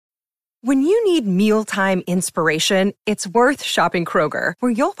When you need mealtime inspiration, it's worth shopping Kroger,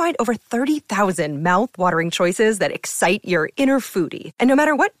 where you'll find over 30,000 mouth-watering choices that excite your inner foodie. And no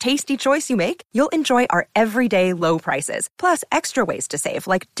matter what tasty choice you make, you'll enjoy our everyday low prices, plus extra ways to save,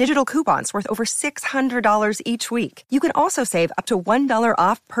 like digital coupons worth over $600 each week. You can also save up to $1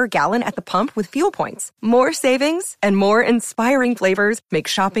 off per gallon at the pump with fuel points. More savings and more inspiring flavors make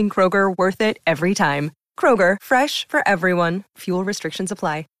shopping Kroger worth it every time. Kroger, fresh for everyone. Fuel restrictions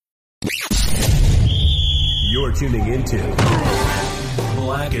apply. You're tuning into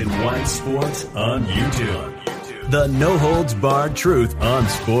Black and White Sports on YouTube. The no-holds-barred truth on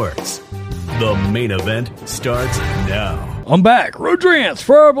sports. The main event starts now. I'm back. Rodrance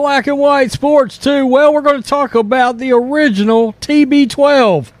for Black and White Sports 2. Well, we're going to talk about the original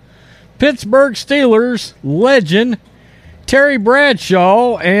TB12. Pittsburgh Steelers legend Terry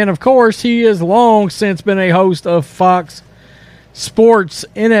Bradshaw. And, of course, he has long since been a host of Fox Sports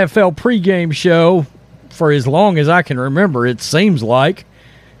NFL pregame show for as long as I can remember, it seems like.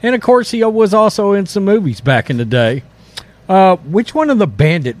 And, of course, he was also in some movies back in the day. Which one of the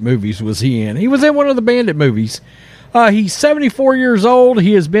Bandit movies was he in? He was in one of the Bandit movies. He's 74 years old.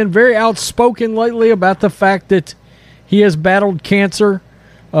 He has been very outspoken lately about the fact that he has battled cancer,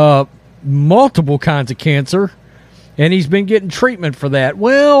 multiple kinds of cancer, and he's been getting treatment for that.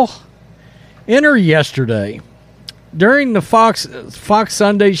 Well, enter yesterday. During the Fox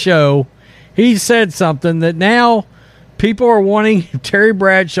Sunday show, he said something that now people are wanting Terry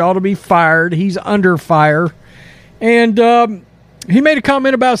Bradshaw to be fired. He's under fire. And he made a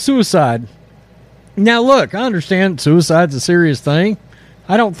comment about suicide. Now, look, I understand suicide's a serious thing.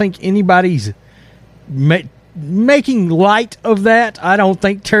 I don't think anybody's making light of that. I don't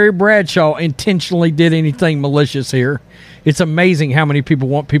think Terry Bradshaw intentionally did anything malicious here. It's amazing how many people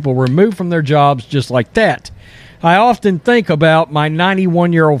want people removed from their jobs just like that. I often think about my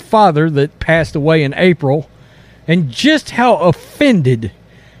 91-year-old father that passed away in April and just how offended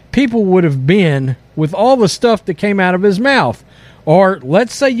people would have been with all the stuff that came out of his mouth. Or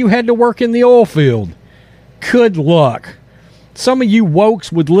let's say you had to work in the oil field. Good luck. Some of you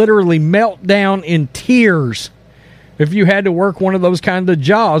wokes would literally melt down in tears if you had to work one of those kind of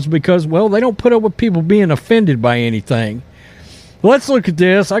jobs because, well, they don't put up with people being offended by anything. Let's look at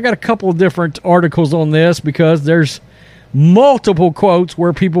this. I got a couple of different articles on this because there's multiple quotes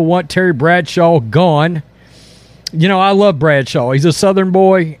where people want Terry Bradshaw gone. You know, I love Bradshaw. He's a Southern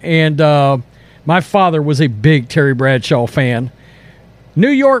boy, and my father was a big Terry Bradshaw fan. New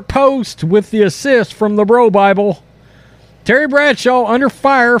York Post with the assist from the Bro Bible. Terry Bradshaw under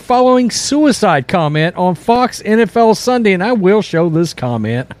fire following suicide comment on Fox NFL Sunday, and I will show this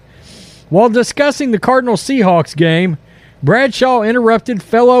comment. While discussing the Cardinals-Seahawks game, Bradshaw interrupted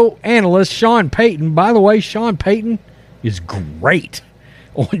fellow analyst Sean Payton. By the way, Sean Payton is great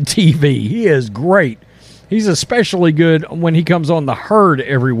on TV. He is great. He's especially good when he comes on The Herd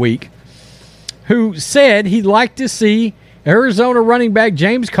every week, who said he'd like to see Arizona running back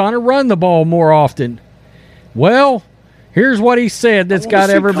James Conner run the ball more often. Well, here's what he said that's got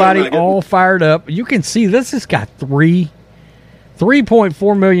everybody all fired up. You can see this has got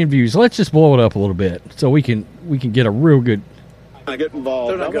 3.4 million views. Let's just blow it up a little bit so we can get a real good. I get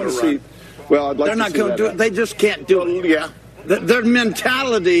involved. They're not going to see. Well, I'd like they're to not see going to do it. They just can't do it. Yeah. Their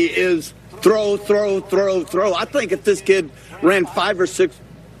mentality is throw. I think if this kid ran 5 or 6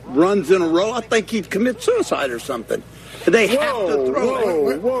 runs in a row, I think he'd commit suicide or something. They have to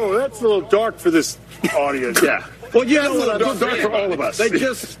throw. Whoa, that's a little dark for this audience. Yeah. Well, you know That's a what little I'm dark saying. for all of us.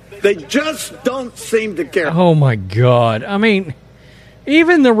 They just don't seem to care. Oh, my God. I mean,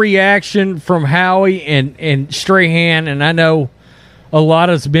 even the reaction from Howie and Strahan, and I know a lot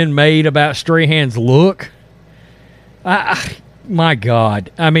has been made about Strahan's look. My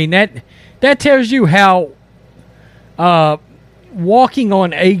God. I mean, that tells you how walking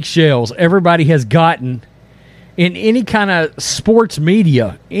on eggshells everybody has gotten in any kind of sports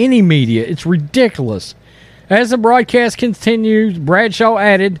media, any media. It's ridiculous. As the broadcast continues, Bradshaw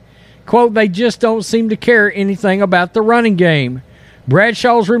added, quote, "They just don't seem to care anything about the running game."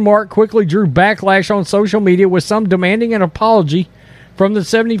 Bradshaw's remark quickly drew backlash on social media, with some demanding an apology from the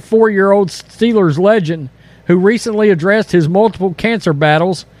 74-year-old Steelers legend who recently addressed his multiple cancer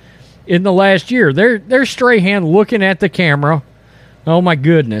battles in the last year. There's Strahan looking at the camera. Oh, my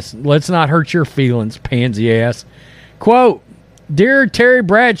goodness. Let's not hurt your feelings, pansy ass. Quote, "Dear Terry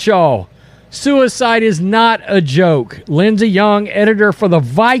Bradshaw, suicide is not a joke." Lindsey Young, editor for the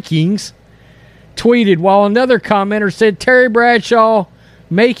Vikings, tweeted, while another commenter said Terry Bradshaw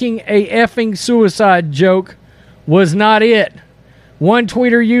making a effing suicide joke was not it. One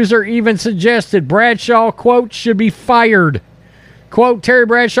Twitter user even suggested Bradshaw, quote, "should be fired." Quote, Terry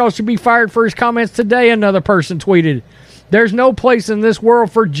Bradshaw should be fired for his comments today, another person tweeted. There's no place in this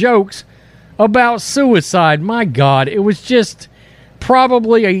world for jokes about suicide. My God, it was just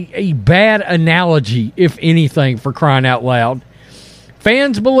probably a bad analogy, if anything, for crying out loud.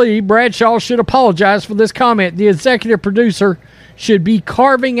 Fans believe Bradshaw should apologize for this comment. The executive producer should be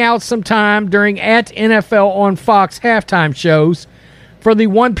carving out some time during @NFL on Fox halftime shows for the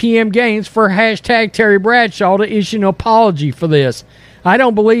 1 p.m. games for hashtag Terry Bradshaw to issue an apology for this. I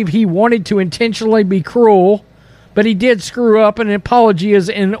don't believe he wanted to intentionally be cruel, but he did screw up, and an apology is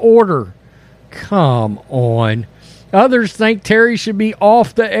in order. Come on. Others think Terry should be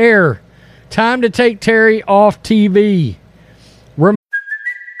off the air. Time to take Terry off TV.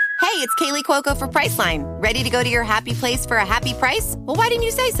 Hey, it's Kaylee Cuoco for Priceline. Ready to go to your happy place for a happy price? Well, why didn't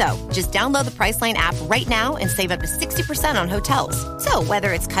you say so? Just download the Priceline app right now and save up to 60% on hotels. So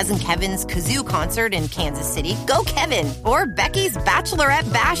whether it's Cousin Kevin's Kazoo Concert in Kansas City, go Kevin, or Becky's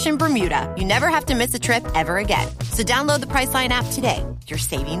Bachelorette Bash in Bermuda, you never have to miss a trip ever again. So download the Priceline app today. Your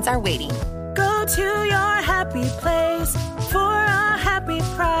savings are waiting. Go to your happy place for a happy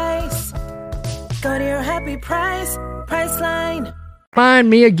price. Go to your happy price, Priceline. Remind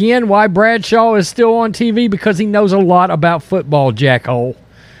me again why Bradshaw is still on TV, because he knows a lot about football, jackhole.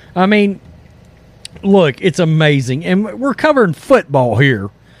 I mean, look, it's amazing. And we're covering football here.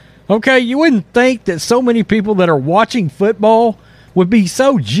 Okay, you wouldn't think that so many people that are watching football would be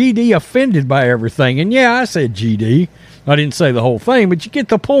so GD offended by everything. And yeah, I said GD. I didn't say the whole thing, but you get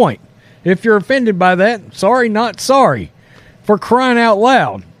the point. If you're offended by that, sorry, not sorry. For crying out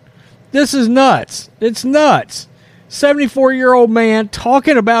loud. This is nuts. It's nuts. 74-year-old man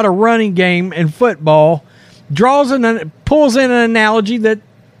talking about a running game in football pulls in an analogy that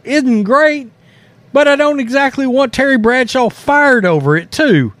isn't great, but I don't exactly want Terry Bradshaw fired over it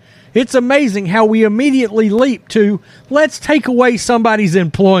too. It's amazing how we immediately leap to, let's take away somebody's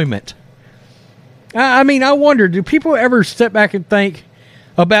employment. I mean, I wonder, do people ever step back and think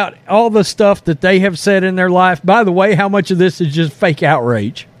about all the stuff that they have said in their life? By the way, how much of this is just fake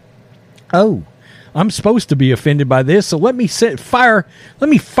outrage? Oh, I'm supposed to be offended by this, so let me fire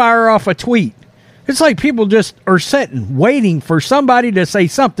off a tweet. It's like people just are sitting, waiting for somebody to say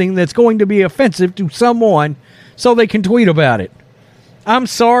something that's going to be offensive to someone so they can tweet about it. I'm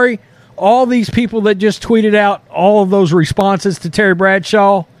sorry, all these people that just tweeted out all of those responses to Terry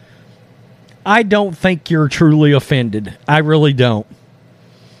Bradshaw, I don't think you're truly offended. I really don't.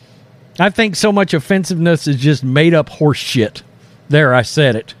 I think so much offensiveness is just made up horse shit. There, I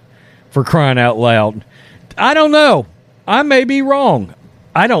said it. For crying out loud. I don't know. I may be wrong.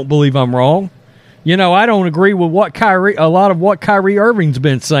 I don't believe I'm wrong. You know, I don't agree with a lot of what Kyrie Irving's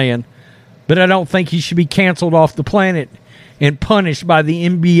been saying, but I don't think he should be canceled off the planet and punished by the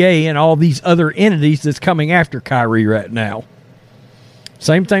NBA and all these other entities that's coming after Kyrie right now.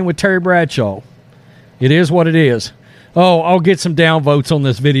 Same thing with Terry Bradshaw. It is what it is. Oh, I'll get some downvotes on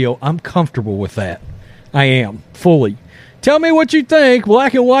this video. I'm comfortable with that. I am, fully. Tell me what you think,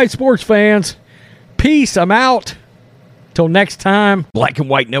 black and white sports fans. Peace. I'm out. Till next time. Black and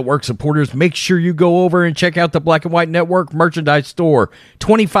White Network supporters, make sure you go over and check out the Black and White Network merchandise store.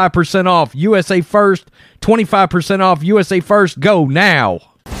 25% off USA First. 25% off USA First. Go now.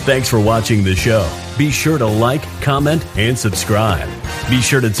 Thanks for watching the show. Be sure to like, comment, and subscribe. Be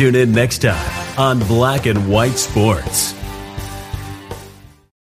sure to tune in next time on Black and White Sports.